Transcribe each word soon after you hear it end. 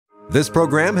This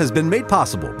program has been made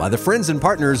possible by the friends and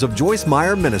partners of Joyce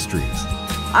Meyer Ministries.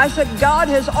 I said, God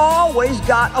has always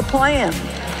got a plan.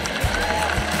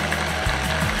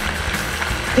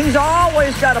 He's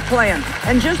always got a plan.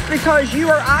 And just because you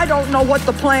or I don't know what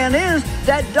the plan is,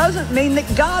 that doesn't mean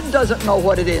that God doesn't know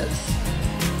what it is.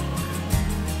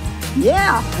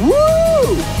 Yeah,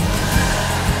 woo!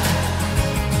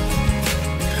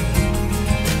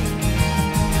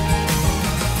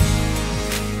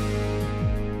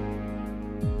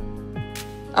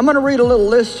 I'm going to read a little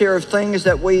list here of things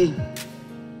that we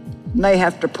may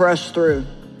have to press through.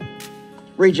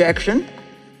 Rejection,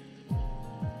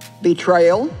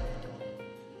 betrayal,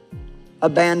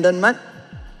 abandonment,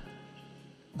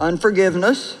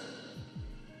 unforgiveness,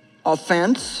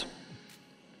 offense,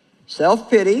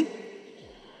 self-pity,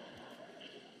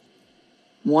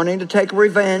 wanting to take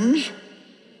revenge,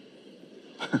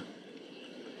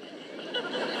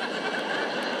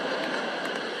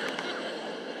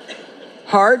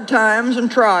 hard times and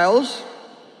trials,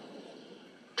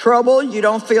 trouble you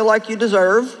don't feel like you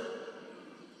deserve,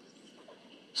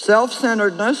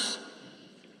 self-centeredness,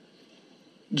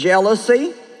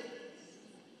 jealousy,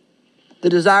 the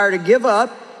desire to give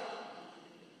up,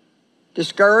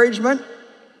 discouragement,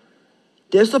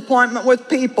 disappointment with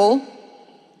people,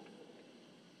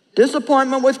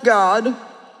 disappointment with God,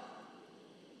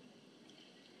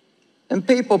 and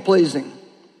people-pleasing.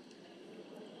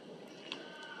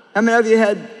 How many of you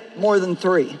had more than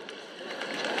 3?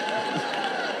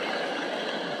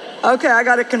 Okay, I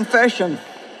got a confession.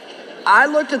 I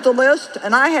looked at the list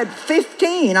and I had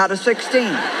 15 out of 16.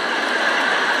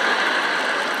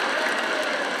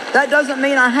 That doesn't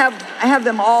mean I have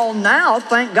them all now.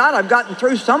 Thank God I've gotten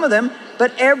through some of them.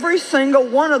 But every single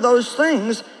one of those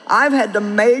things I've had to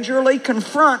majorly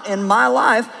confront in my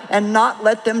life and not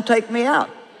let them take me out.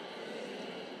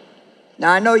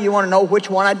 Now I know you want to know which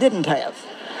one I didn't have.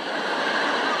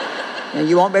 And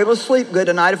you won't be able to sleep good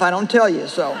tonight if I don't tell you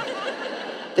so.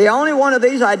 The only one of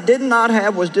these I did not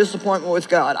have was disappointment with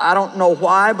God. I don't know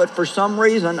why, but for some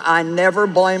reason, I never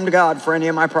blamed God for any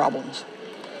of my problems.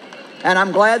 And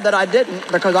I'm glad that I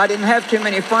didn't, because I didn't have too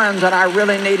many friends and I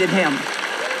really needed Him.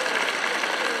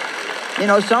 You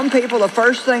know, some people, the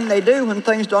first thing they do when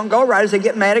things don't go right is they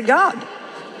get mad at God.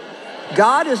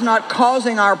 God is not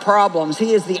causing our problems.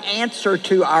 He is the answer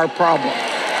to our problems.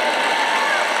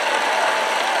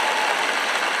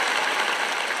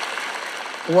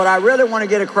 What I really want to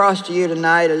get across to you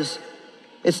tonight is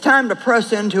it's time to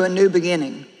press into a new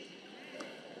beginning.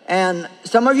 And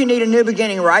some of you need a new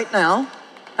beginning right now.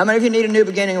 How many of you need a new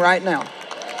beginning right now?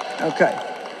 Okay.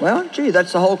 Well, gee,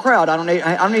 that's the whole crowd. I don't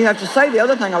even have to say the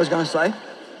other thing I was going to say.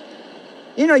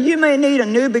 You know, you may need a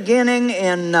new beginning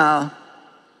in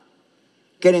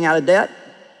getting out of debt.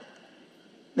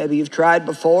 Maybe you've tried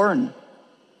before and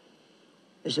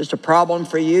it's just a problem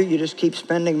for you. You just keep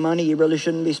spending money you really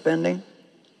shouldn't be spending.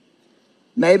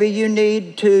 Maybe you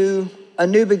need a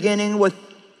new beginning with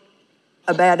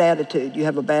a bad attitude. You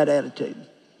have a bad attitude.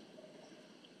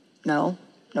 No?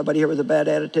 Nobody here with a bad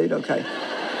attitude? Okay.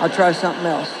 I'll try something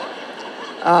else.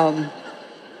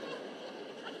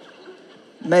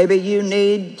 Maybe you're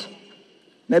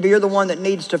the one that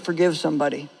needs to forgive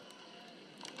somebody.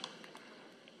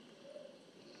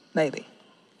 Maybe.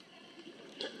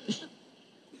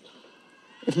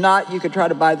 If not, you could try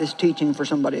to buy this teaching for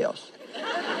somebody else.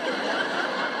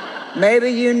 Maybe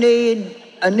you need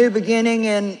a new beginning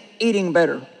in eating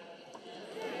better.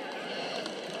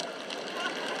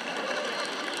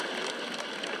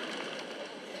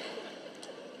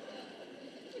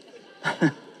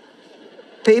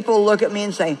 People look at me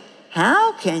and say,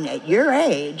 at your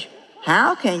age,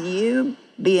 how can you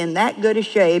be in that good a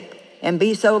shape and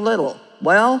be so little?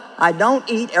 Well, I don't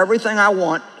eat everything I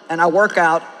want, and I work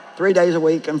out 3 days a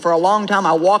week, and for a long time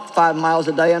I walked 5 miles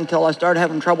a day until I started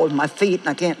having trouble with my feet, and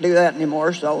I can't do that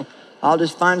anymore, so I'll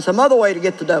just find some other way to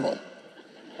get the devil.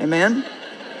 Amen?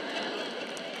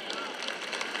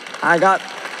 Well,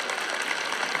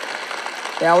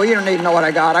 you don't need to know what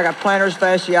I got. I got plantar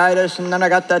fasciitis, and then I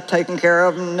got that taken care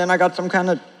of, and then I got some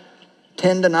kind of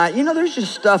tendonitis. You know, there's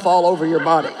just stuff all over your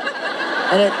body.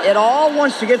 And it all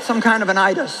wants to get some kind of an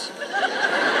itis.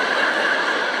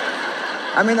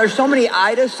 I mean, there's so many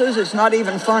itises, it's not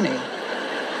even funny.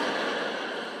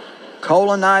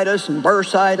 Colonitis and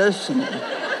bursitis, and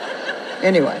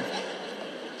anyway.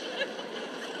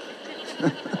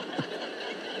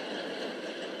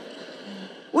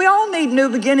 We all need new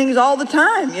beginnings all the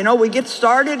time. You know, we get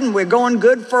started and we're going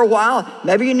good for a while.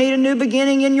 Maybe you need a new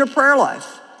beginning in your prayer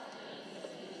life.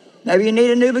 Maybe you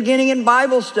need a new beginning in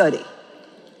Bible study.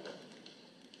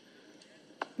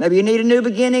 Maybe you need a new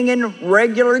beginning in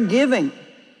regular giving.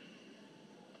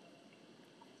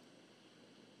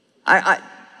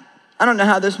 I don't know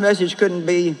how this message couldn't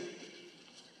be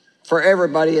for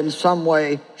everybody in some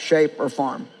way, shape, or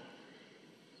form.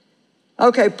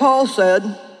 Okay, Paul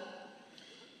said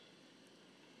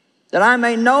that I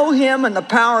may know him and the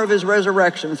power of his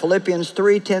resurrection, Philippians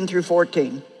 3:10 through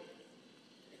 14,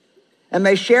 and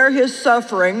may share his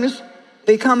sufferings,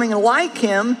 becoming like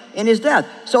him in his death.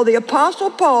 So the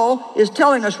Apostle Paul is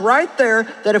telling us right there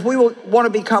that if we want to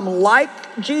become like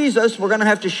Jesus, we're going to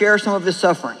have to share some of his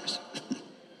sufferings.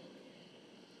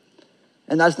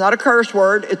 And that's not a curse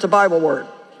word, it's a Bible word.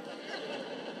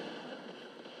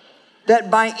 That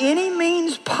by any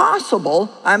means possible,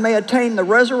 I may attain the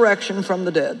resurrection from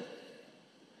the dead.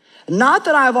 Not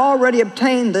that I've already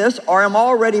obtained this or am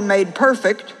already made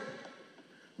perfect,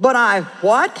 but I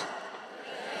what?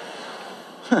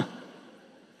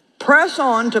 Press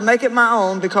on to make it my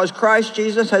own because Christ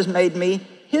Jesus has made me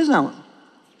his own.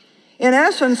 In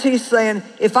essence, he's saying,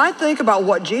 if I think about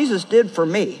what Jesus did for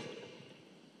me,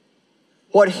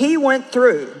 what he went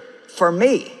through for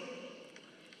me,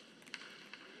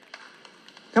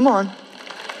 come on,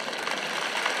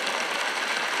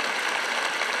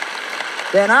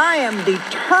 then I am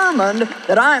determined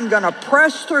that I'm going to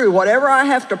press through whatever I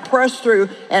have to press through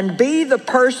and be the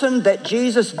person that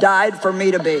Jesus died for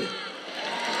me to be.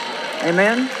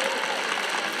 Amen?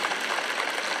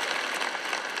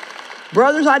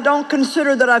 Brothers, I don't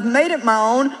consider that I've made it my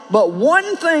own, but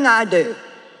one thing I do.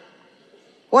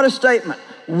 What a statement.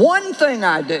 One thing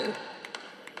I do.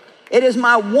 It is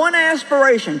my one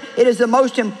aspiration. It is the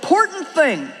most important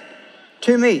thing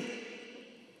to me.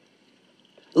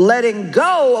 Letting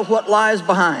go of what lies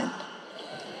behind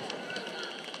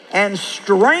and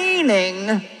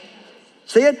straining,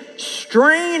 see it?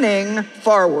 Straining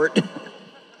forward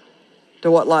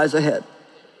to what lies ahead.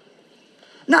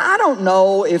 Now, I don't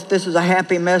know if this is a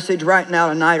happy message right now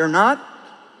tonight or not,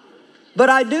 but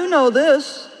I do know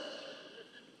this.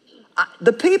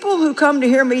 The people who come to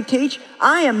hear me teach,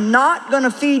 I am not going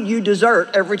to feed you dessert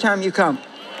every time you come.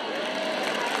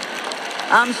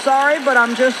 I'm sorry, but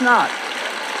I'm just not.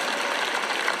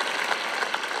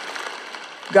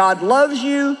 God loves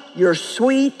you, you're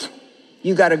sweet,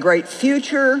 you got a great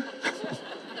future.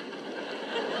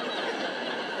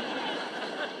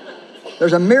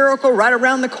 There's a miracle right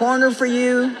around the corner for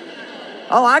you.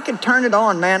 Oh, I could turn it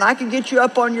on, man. I could get you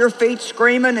up on your feet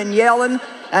screaming and yelling,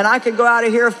 and I could go out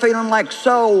of here feeling like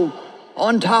so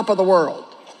on top of the world.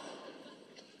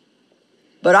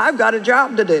 But I've got a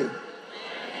job to do.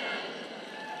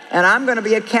 And I'm going to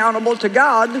be accountable to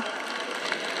God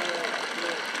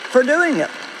for doing it.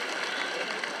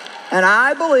 And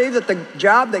I believe that the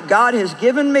job that God has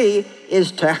given me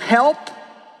is to help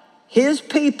his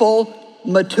people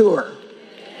mature.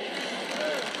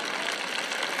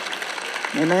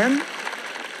 Amen?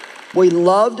 We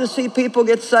love to see people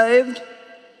get saved,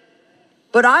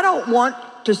 but I don't want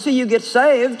to see you get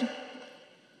saved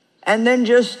and then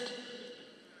just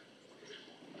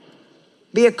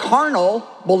be a carnal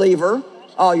believer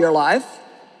all your life.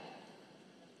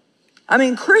 I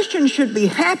mean, Christians should be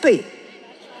happy.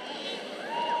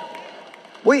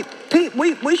 We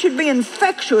should be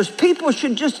infectious. People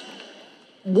should just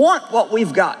want what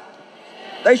we've got.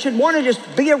 They should want to just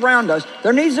be around us.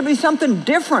 There needs to be something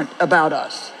different about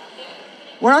us.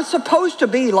 We're not supposed to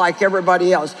be like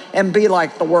everybody else and be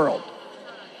like the world.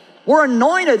 We're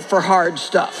anointed for hard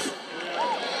stuff.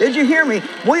 Did you hear me?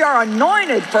 We are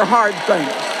anointed for hard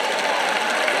things.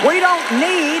 We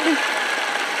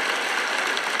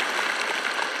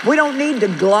don't need to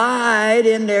glide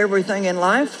into everything in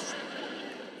life.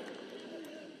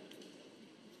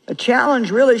 A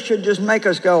challenge really should just make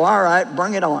us go, all right,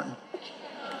 bring it on.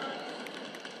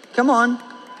 Come on.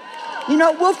 You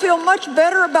know, we'll feel much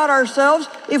better about ourselves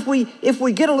if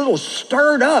we get a little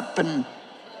stirred up and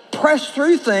press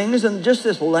through things and just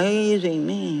this lazy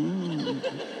me.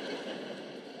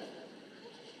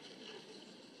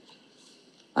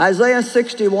 Isaiah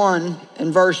 61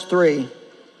 in verse 3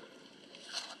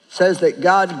 says that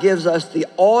God gives us the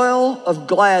oil of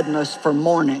gladness for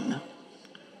mourning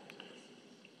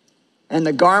and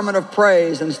the garment of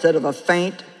praise instead of a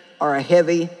faint or a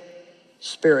heavy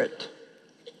spirit.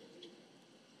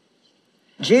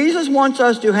 Jesus wants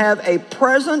us to have a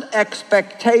present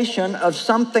expectation of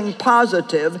something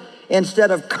positive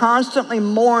instead of constantly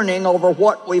mourning over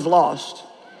what we've lost.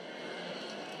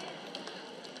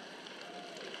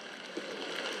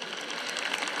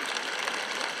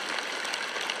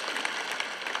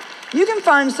 You can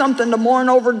find something to mourn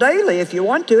over daily if you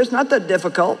want to. It's not that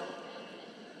difficult.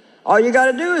 All you got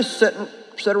to do is sit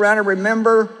around and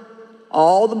remember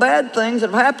all the bad things that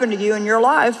have happened to you in your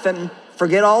life and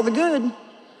forget all the good.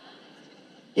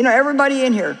 You know, everybody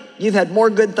in here, you've had more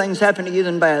good things happen to you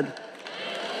than bad.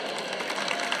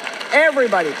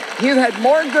 Everybody, you've had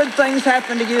more good things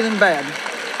happen to you than bad.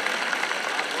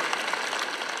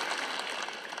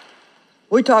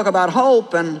 We talk about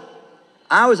hope, and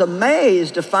I was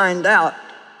amazed to find out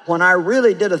when I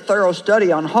really did a thorough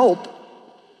study on hope,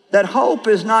 that hope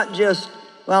is not just,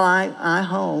 well, I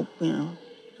hope, you know,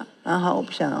 I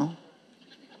hope so.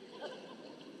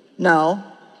 No,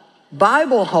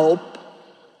 Bible hope,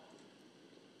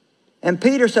 and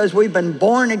Peter says we've been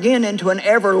born again into an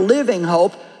ever-living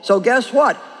hope. So guess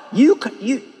what?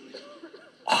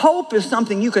 Hope is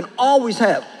something you can always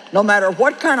have. No matter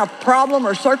what kind of problem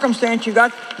or circumstance you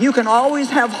got, you can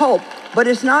always have hope. But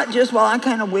it's not just, well, I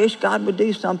kind of wish God would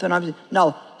do something.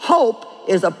 No, hope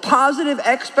is a positive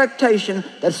expectation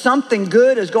that something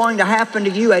good is going to happen to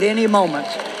you at any moment.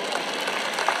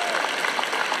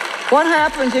 What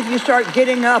happens if you start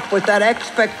getting up with that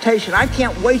expectation? I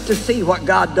can't wait to see what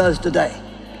God does today.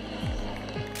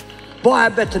 Boy, I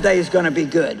bet today is going to be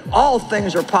good. All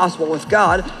things are possible with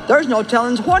God. There's no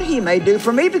telling what He may do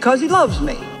for me because He loves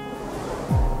me.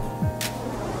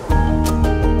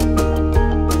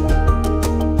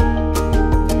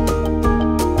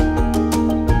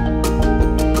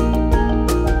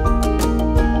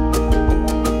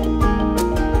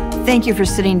 Thank you for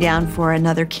sitting down for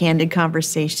another candid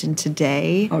conversation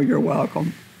today. Oh, you're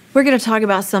welcome. We're going to talk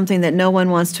about something that no one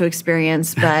wants to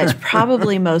experience, but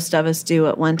probably most of us do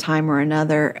at one time or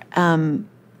another. And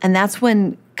that's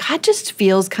when God just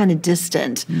feels kind of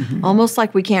distant, almost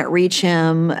like we can't reach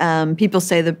Him. People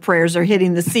say the prayers are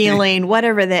hitting the ceiling,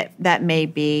 whatever that may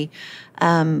be.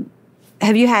 Have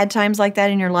you had times like that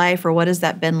in your life, or what has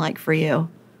that been like for you?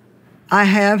 I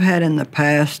have had in the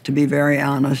past, to be very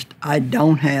honest. I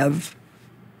don't have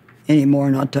anymore,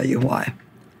 and I'll tell you why.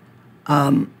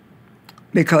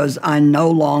 Because I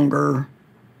no longer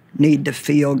need to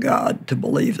feel God to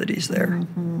believe that He's there.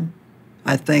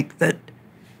 I think that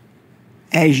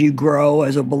as you grow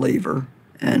as a believer,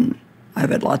 and I've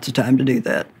had lots of time to do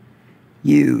that,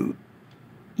 you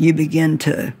begin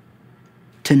to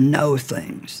know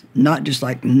things, not just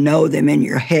like know them in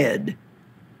your head,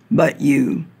 but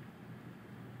you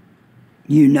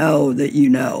know that you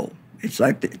know. It's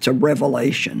like it's a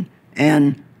revelation.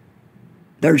 And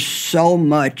there's so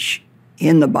much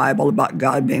in the Bible about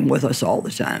God being with us all the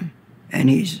time. And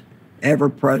He's ever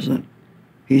present.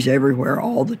 He's everywhere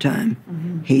all the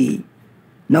time. He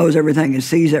knows everything and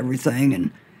sees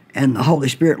everything, and the Holy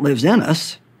Spirit lives in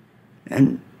us.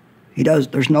 And He does.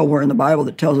 There's nowhere in the Bible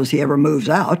that tells us He ever moves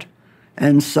out.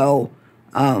 And so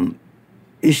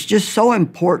it's just so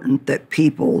important that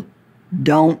people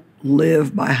don't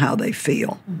live by how they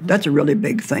feel. That's a really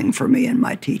big thing for me in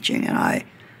my teaching, and I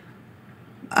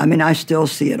mean, I still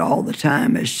see it all the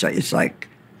time. It's like,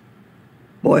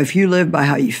 boy, if you live by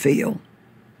how you feel,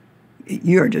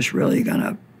 you're just really going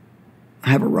to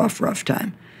have a rough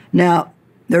time. Now,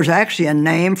 there's actually a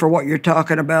name for what you're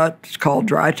talking about. It's called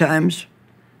dry times,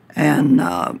 and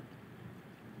a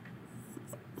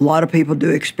lot of people do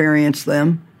experience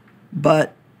them,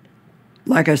 but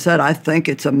like I said, I think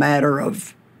it's a matter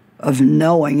of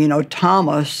knowing. You know,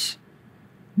 Thomas,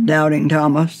 doubting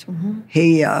Thomas,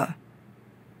 he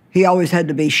always had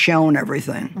to be shown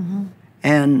everything.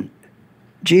 And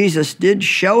Jesus did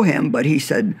show him, but He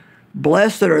said,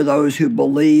 blessed are those who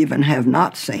believe and have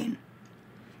not seen.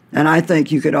 And I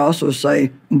think you could also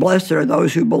say, blessed are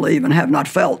those who believe and have not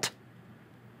felt.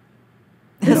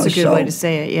 That's a good way to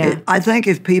say it, yeah. I think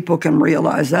if people can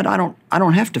realize that, I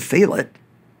don't have to feel it.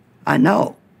 I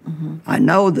know. I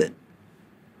know that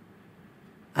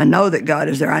God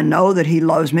is there. I know that He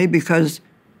loves me, because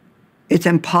it's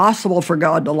impossible for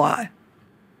God to lie.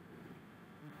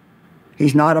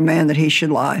 He's not a man that He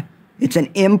should lie. It's an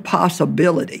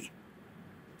impossibility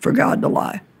for God to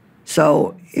lie.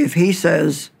 So if He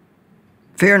says,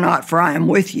 fear not, for I am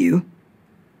with you,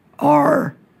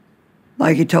 or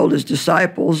like He told His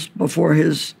disciples before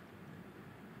His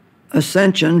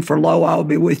ascension, for lo, I will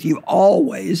be with you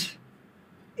always,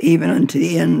 even unto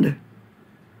the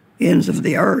ends of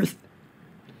the earth.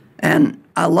 And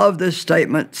I love this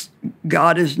statement,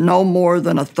 God is no more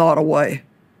than a thought away.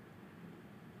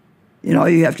 You know, all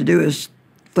you have to do is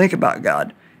think about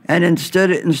God. And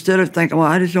instead of thinking, well,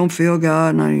 I just don't feel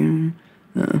God, and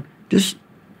just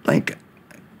think,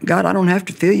 God, I don't have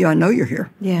to feel you. I know you're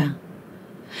here. Yeah.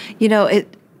 You know,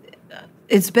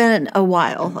 it's been a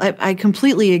while. I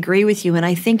completely agree with you. And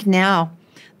I think now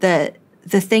that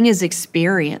the thing is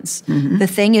experience. The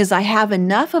thing is, I have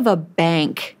enough of a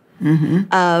bank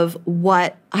of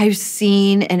what I've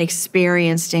seen and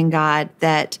experienced in God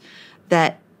that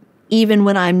even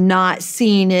when I'm not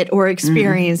seeing it or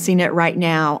experiencing it right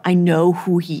now, I know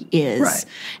who he is. Right.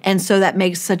 And so that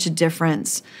makes such a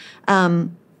difference.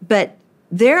 But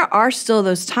there are still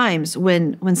those times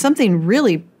when something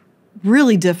really,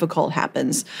 really difficult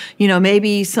happens. You know,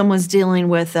 maybe someone's dealing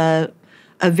with a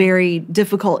very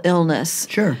difficult illness.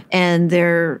 Sure. And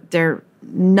they're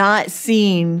not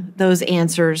seeing those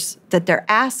answers that they're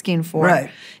asking for. Right.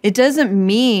 It doesn't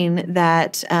mean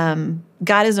that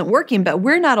God isn't working, but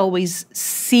we're not always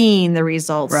seeing the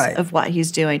results Right. of what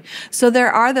he's doing. So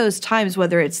there are those times,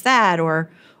 whether it's that or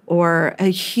a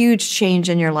huge change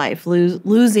in your life,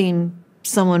 losing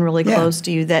someone really close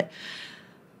to you, that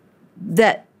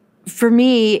for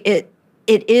me, it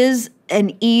is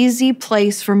an easy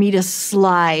place for me to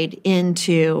slide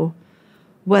into,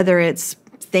 whether it's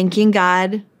thinking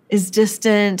God is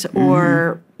distant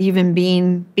or even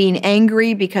being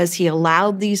angry because he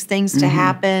allowed these things to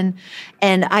happen.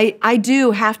 And I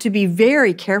do have to be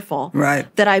very careful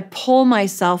that I pull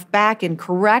myself back and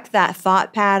correct that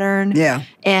thought pattern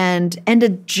and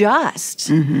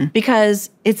adjust because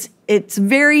it's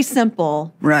very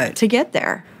simple to get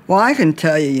there. Well, I can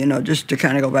tell you, you know, just to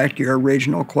kind of go back to your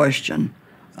original question,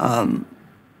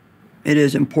 it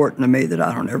is important to me that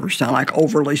I don't ever sound like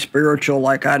overly spiritual,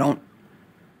 like I don't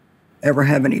ever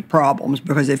have any problems,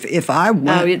 because if I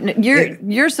went...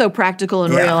 You're so practical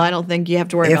and real, I don't think you have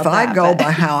to worry about that. If I go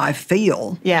by how I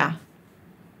feel,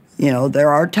 you know, there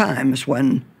are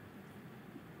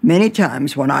many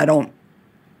times when I don't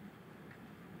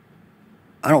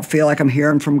feel like I'm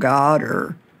hearing from God,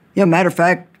 or, you know, matter of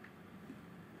fact,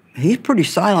 he's pretty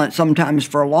silent sometimes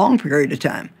for a long period of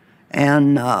time.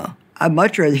 And I'd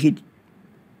much rather he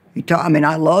talk. I mean,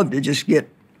 I love to just get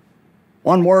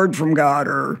one word from God,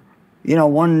 or, you know,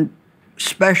 one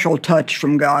special touch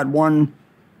from God, one,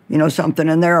 you know, something.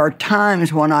 And there are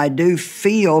times when I do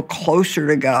feel closer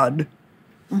to God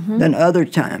than other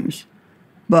times.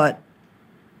 But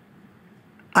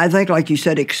I think, like you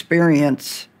said,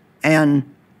 experience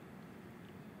and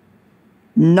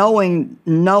knowing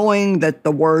that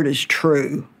the word is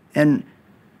true. And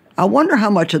I wonder how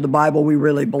much of the Bible we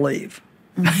really believe,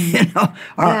 you know,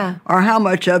 or how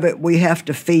much of it we have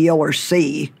to feel or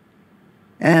see.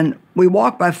 And we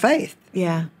walk by faith.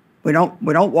 Yeah. We don't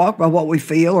walk by what we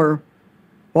feel or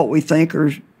what we think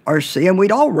or see. And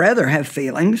we'd all rather have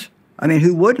feelings. I mean,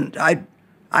 who wouldn't? I'd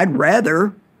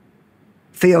rather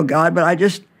feel God, but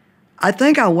I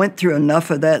think I went through enough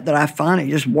of that I finally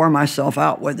just wore myself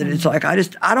out with it. It's like, I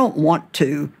don't want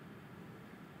to,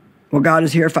 well, God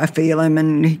is here if I feel him,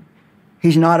 and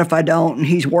he's not if I don't, and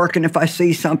he's working if I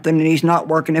see something, and he's not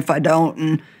working if I don't.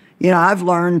 And, you know, I've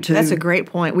learned to... That's a great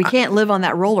point. We can't live on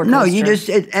that roller coaster. No, you just,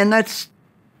 and that's,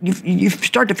 you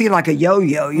start to feel like a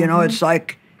yo-yo, you know, it's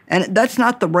like, and that's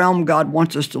not the realm God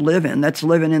wants us to live in. That's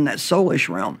living in that soulish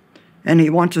realm. And he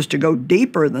wants us to go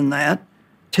deeper than that,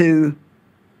 to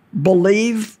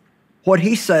believe what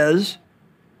he says,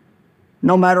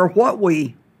 no matter what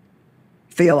we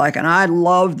feel like. And I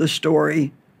love the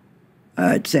story,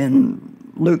 it's in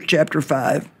Luke chapter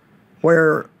 5,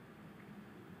 where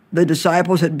the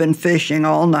disciples had been fishing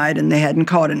all night and they hadn't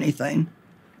caught anything.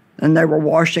 And they were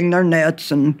washing their nets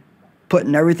and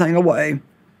putting everything away.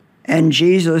 And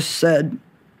Jesus said,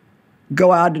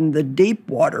 go out into the deep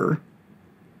water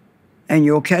and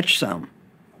you'll catch some.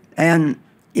 And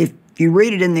if you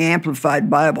read it in the Amplified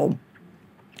Bible,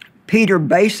 Peter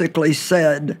basically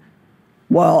said,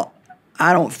 well,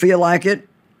 I don't feel like it,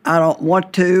 I don't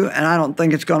want to, and I don't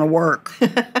think it's going to work.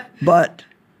 But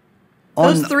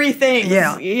those three things.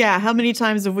 Yeah. How many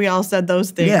times have we all said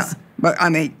those things? Yeah. But I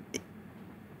mean,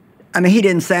 he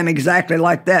didn't say them exactly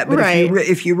like that. But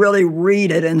if you really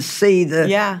read it and see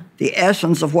the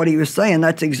essence of what he was saying,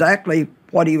 that's exactly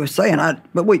what he was saying.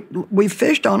 But we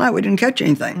fished all night. We didn't catch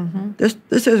anything.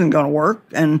 This isn't going to work.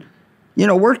 And, you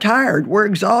know, we're tired. We're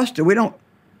exhausted. We don't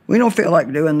feel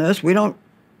like doing this. We don't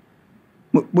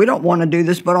want to do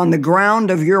this. But on the ground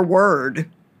of your word,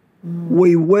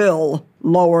 we will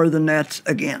lower the nets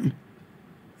again.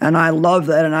 And I love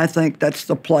that. And I think that's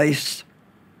the place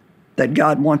that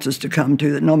God wants us to come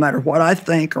to, that no matter what I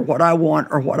think or what I want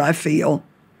or what I feel,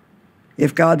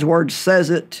 if God's word says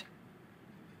it,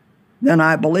 then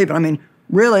I believe it. I mean,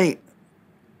 really,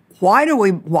 why do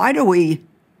we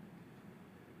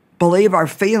believe our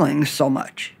feelings so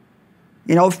much?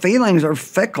 You know, feelings are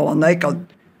fickle, and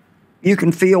you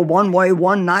can feel one way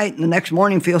one night and the next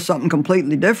morning feel something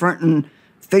completely different, and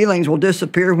feelings will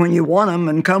disappear when you want them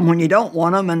and come when you don't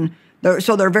want them, and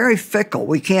so they're very fickle.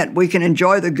 We can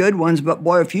enjoy the good ones, but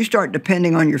boy, if you start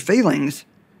depending on your feelings,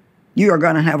 you are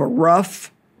going to have a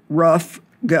rough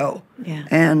go. Yeah.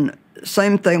 And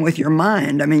same thing with your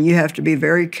mind. I mean, you have to be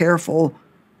very careful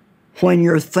when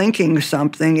you're thinking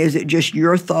something. Is it just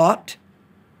your thought,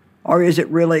 or is it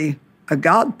really a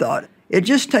God thought? It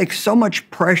just takes so much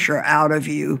pressure out of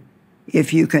you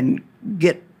if you can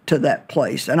get to that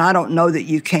place. And I don't know that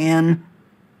you can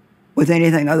with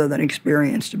anything other than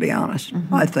experience, to be honest.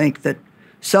 Mm-hmm. I think that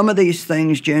some of these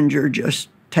things, Ginger, just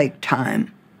take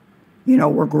time. You know,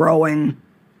 we're growing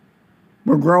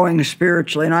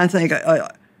spiritually, and I think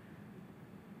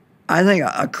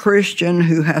a Christian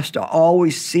who has to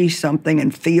always see something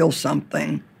and feel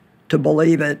something to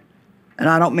believe it, and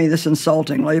I don't mean this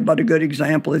insultingly, but a good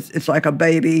example, it's like a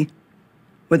baby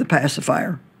with a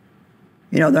pacifier.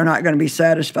 You know, they're not going to be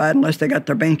satisfied unless they got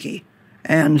their binky.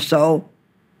 And so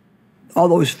all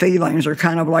those feelings are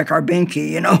kind of like our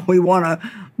binky. You know, we want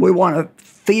to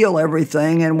feel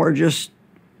everything, and we're just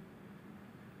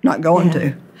not going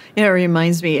to. You know, it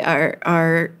reminds me,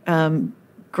 our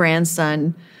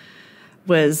grandson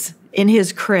was in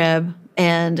his crib,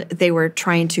 and they were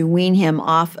trying to wean him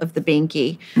off of the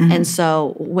binky. Mm-hmm. And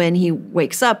so when he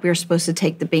wakes up, we were supposed to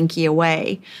take the binky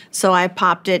away. So I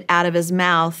popped it out of his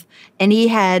mouth, and he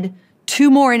had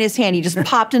 2 more in his hand. He just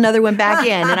popped another one back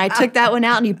in, and I took that one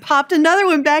out, and he popped another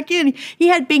one back in. He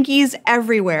had binkies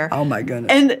everywhere. Oh, my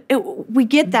goodness. And we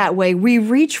get that way. We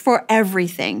reach for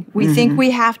everything. We mm-hmm. think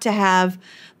we have to have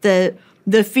the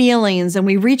feelings, and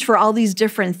we reach for all these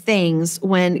different things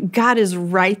when God is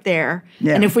right there.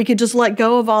 Yeah. And if we could just let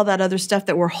go of all that other stuff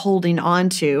that we're holding on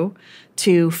to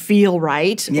feel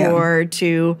right, or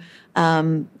to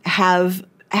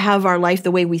have our life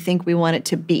the way we think we want it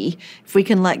to be, if we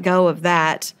can let go of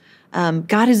that,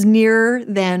 God is nearer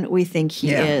than we think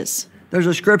he is. There's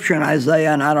a scripture in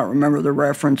Isaiah, and I don't remember the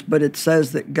reference, but it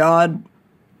says that God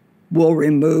will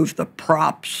remove the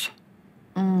props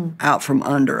out from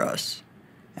under us.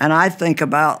 And I think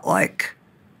about, like,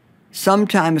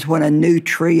 sometimes when a new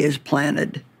tree is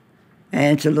planted,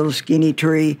 and it's a little skinny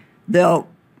tree, they'll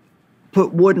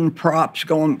put wooden props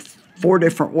going 4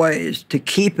 different ways to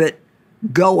keep it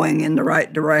going in the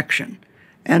right direction.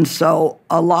 And so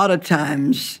a lot of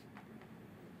times,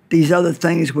 these other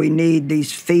things we need,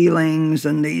 these feelings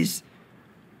and these,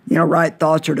 right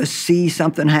thoughts, or to see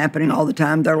something happening all the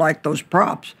time, they're like those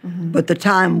props. Mm-hmm. But the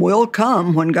time will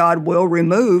come when God will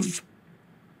remove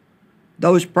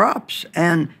those props.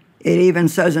 And it even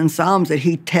says in Psalms that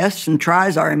he tests and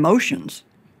tries our emotions.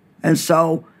 And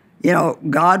so,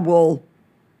 God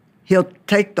he'll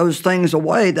take those things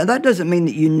away. That doesn't mean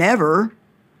that you never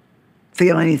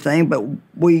feel anything, but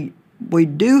we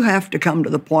do have to come to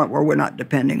the point where we're not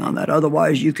depending on that.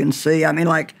 Otherwise, you can see,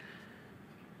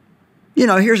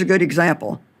 here's a good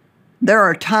example. There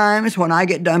are times when I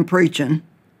get done preaching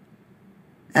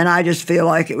and I just feel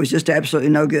like it was just absolutely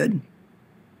no good.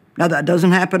 Now, that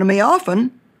doesn't happen to me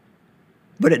often,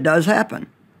 but it does happen.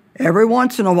 Every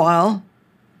once in a while,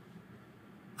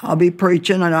 I'll be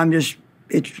preaching and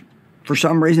for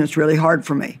some reason, it's really hard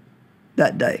for me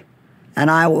that day. And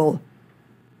I will,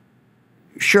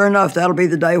 sure enough, that'll be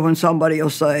the day when somebody will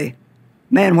say,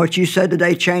 man, what you said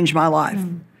today changed my life.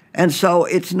 Mm. And so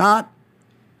it's not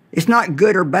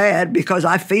good or bad because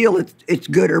I feel it's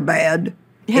good or bad.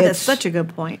 Yeah, that's such a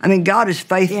good point. God is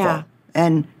faithful. Yeah.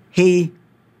 And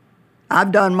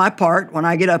I've done my part when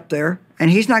I get up there, and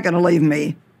he's not going to leave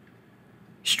me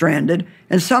stranded.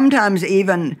 And sometimes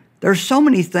even, there's so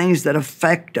many things that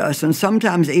affect us, and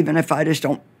sometimes even if I just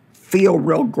don't feel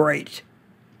real great,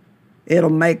 it'll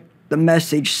make the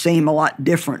message seem a lot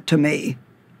different to me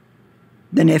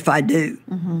than if I do.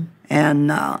 Mm-hmm.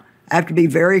 And I have to be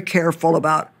very careful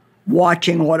about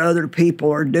watching what other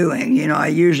people are doing.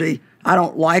 I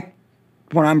don't like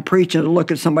when I'm preaching to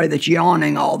look at somebody that's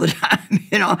yawning all the time.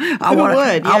 I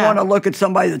want to look at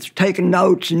somebody that's taking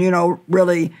notes and,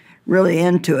 really, really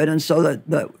into it. And so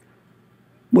that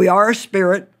we are a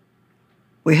spirit,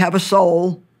 we have a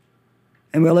soul,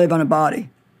 and we live in a body.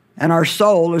 And our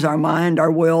soul is our mind,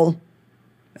 our will,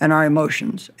 and our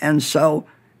emotions. And so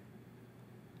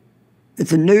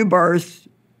it's a new birth.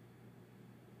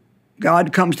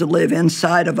 God comes to live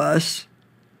inside of us,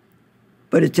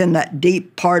 but it's in that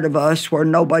deep part of us where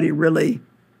nobody really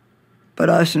but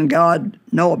us and God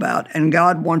know about. And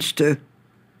God wants to,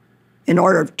 in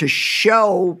order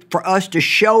for us to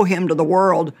show him to the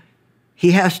world,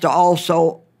 he has to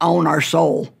also own our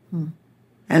soul. Hmm.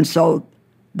 And so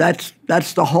that's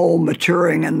the whole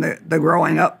maturing and the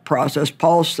growing up process.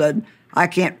 Paul said, I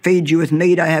can't feed you with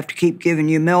meat. I have to keep giving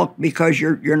you milk because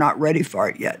you're not ready for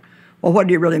it yet. Well, what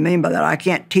do you really mean by that? I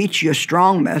can't teach you a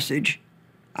strong message.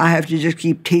 I have to just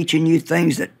keep teaching you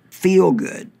things that feel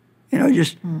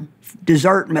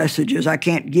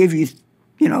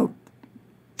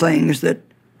things that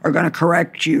are going to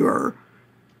correct you or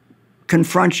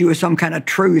confront you with some kind of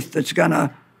truth that's going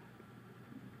to,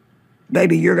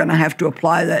 maybe you're going to have to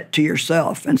apply that to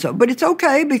yourself. And so, but it's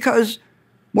okay because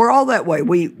we're all that way.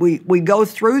 We go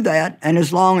through that, and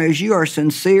as long as you are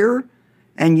sincere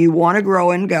and you want to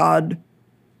grow in God,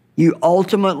 you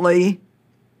ultimately,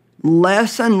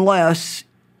 less and less,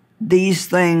 these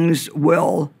things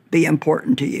will be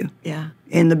important to you. Yeah.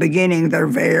 In the beginning, they're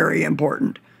very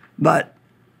important. But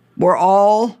we're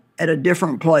all at a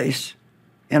different place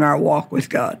in our walk with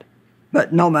God.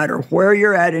 But no matter where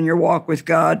you're at in your walk with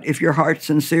God, if your heart's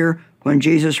sincere, when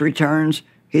Jesus returns,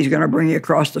 he's going to bring you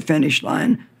across the finish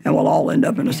line, and we'll all end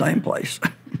up in the same place.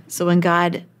 So when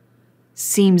God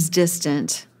seems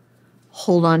distant,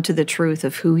 hold on to the truth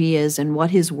of who he is and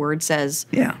what his word says,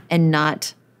 and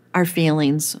not our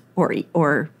feelings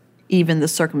or even the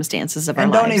circumstances of our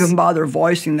lives. And don't even bother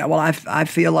voicing that. Well, I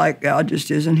feel like God just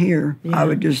isn't here. I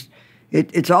would just,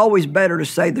 it's always better to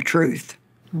say the truth.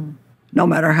 No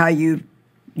matter how you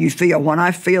feel. When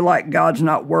I feel like God's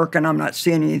not working, I'm not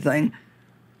seeing anything,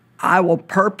 I will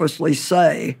purposely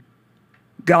say,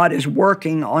 God is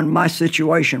working on my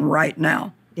situation right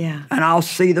now. Yeah. And I'll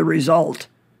see the result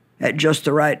at just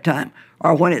the right time.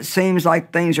 Or when it seems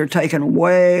like things are taking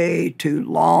way too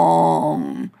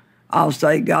long, I'll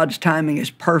say God's timing is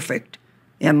perfect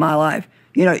in my life.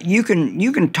 You know, you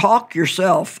can talk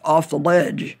yourself off the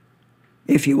ledge,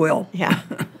 if you will. Yeah.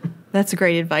 That's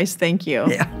great advice. Thank you.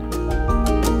 Yeah.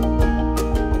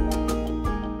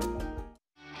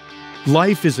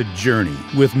 Life is a journey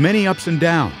with many ups and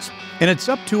downs, and it's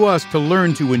up to us to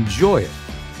learn to enjoy it.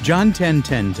 John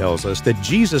 10:10 tells us that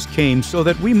Jesus came so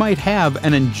that we might have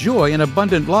and enjoy an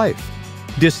abundant life.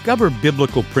 Discover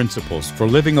biblical principles for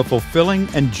living a fulfilling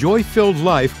and joy-filled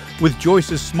life with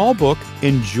Joyce's small book,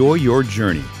 Enjoy Your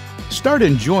Journey. Start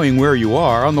enjoying where you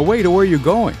are on the way to where you're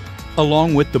going.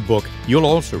 Along with the book, you'll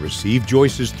also receive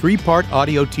Joyce's 3-part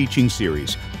audio teaching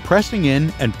series, Pressing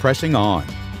In and Pressing On.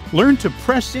 Learn to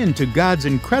press into God's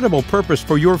incredible purpose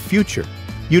for your future.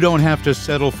 You don't have to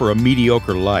settle for a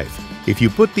mediocre life if you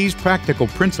put these practical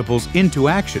principles into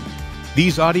action.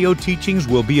 These audio teachings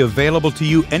will be available to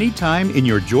you anytime in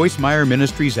your Joyce Meyer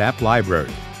Ministries app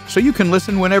library, so you can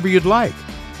listen whenever you'd like.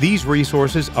 These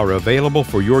resources are available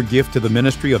for your gift to the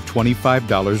ministry of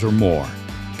 $25 or more.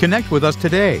 Connect with us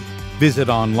today. Visit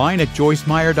online at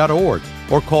joycemeyer.org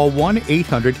or call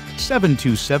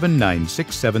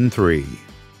 1-800-727-9673.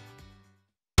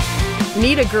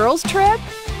 Need a girls' trip?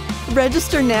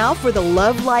 Register now for the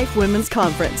Love Life Women's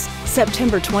Conference,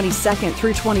 September 22nd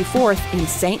through 24th in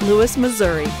St. Louis,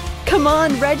 Missouri. Come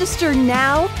on, register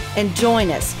now and join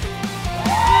us.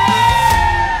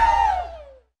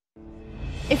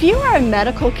 If you are a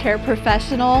medical care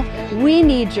professional, we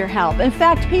need your help. In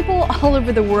fact, people all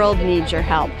over the world need your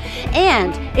help.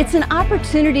 And it's an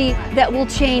opportunity that will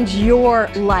change your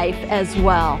life as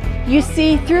well. You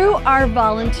see, through our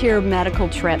volunteer medical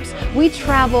trips, we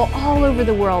travel all over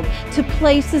the world to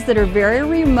places that are very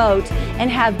remote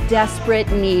and have desperate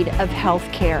need of health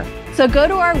care. So go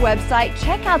to our website,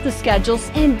 check out the schedules,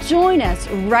 and join us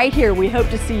right here. We hope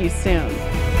to see you soon.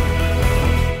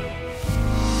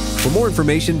 For more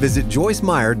information, visit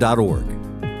joycemeyer.org.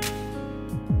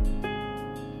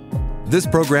 This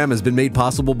program has been made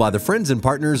possible by the friends and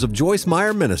partners of Joyce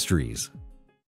Meyer Ministries.